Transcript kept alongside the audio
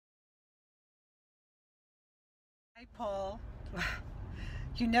Hi, Paul.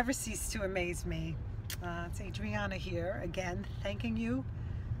 You never cease to amaze me. It's Adriana here again, thanking you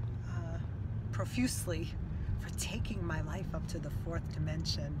profusely for taking my life up to the fourth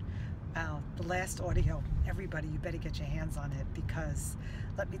dimension. Wow, the last audio, everybody, you better get your hands on it, because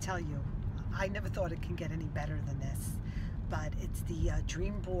let me tell you, I never thought it can get any better than this. But it's the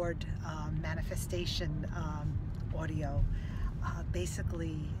dream board manifestation audio.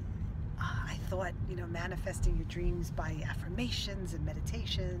 Basically, I thought, manifesting your dreams by affirmations and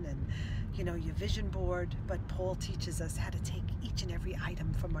meditation and, your vision board. But Paul teaches us how to take each and every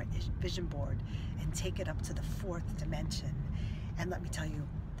item from our vision board and take it up to the fourth dimension. And let me tell you,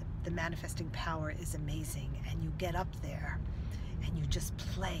 the manifesting power is amazing. And you get up there and you just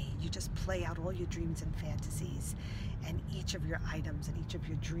play out all your dreams and fantasies. And each of your items and each of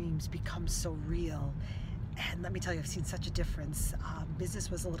your dreams becomes so real. And let me tell you, I've seen such a difference. Business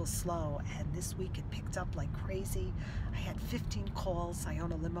was a little slow, and this week it picked up like crazy. I had 15 calls. I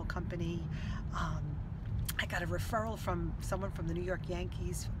own a limo company. I got a referral from someone from the New York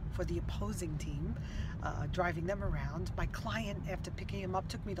Yankees for the opposing team, driving them around. My client, after picking him up,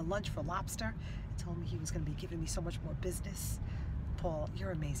 took me to lunch for lobster and told me he was going to be giving me so much more business. Paul,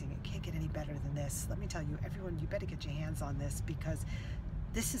 you're amazing. It can't get any better than this. Let me tell you, everyone, you better get your hands on this, because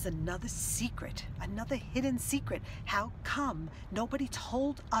this is another secret, another hidden secret. How come nobody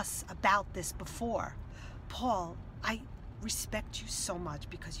told us about this before? Paul, I respect you so much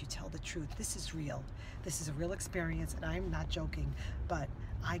because you tell the truth. This is real. This is a real experience, and I'm not joking, but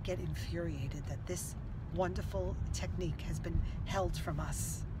I get infuriated that this wonderful technique has been held from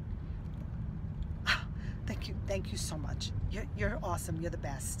us. Thank you so much. You're awesome, you're the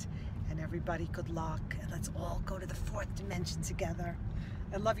best. And everybody, good luck, and let's all go to the fourth dimension together.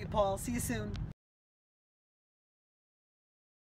 I love you, Paul. See you soon.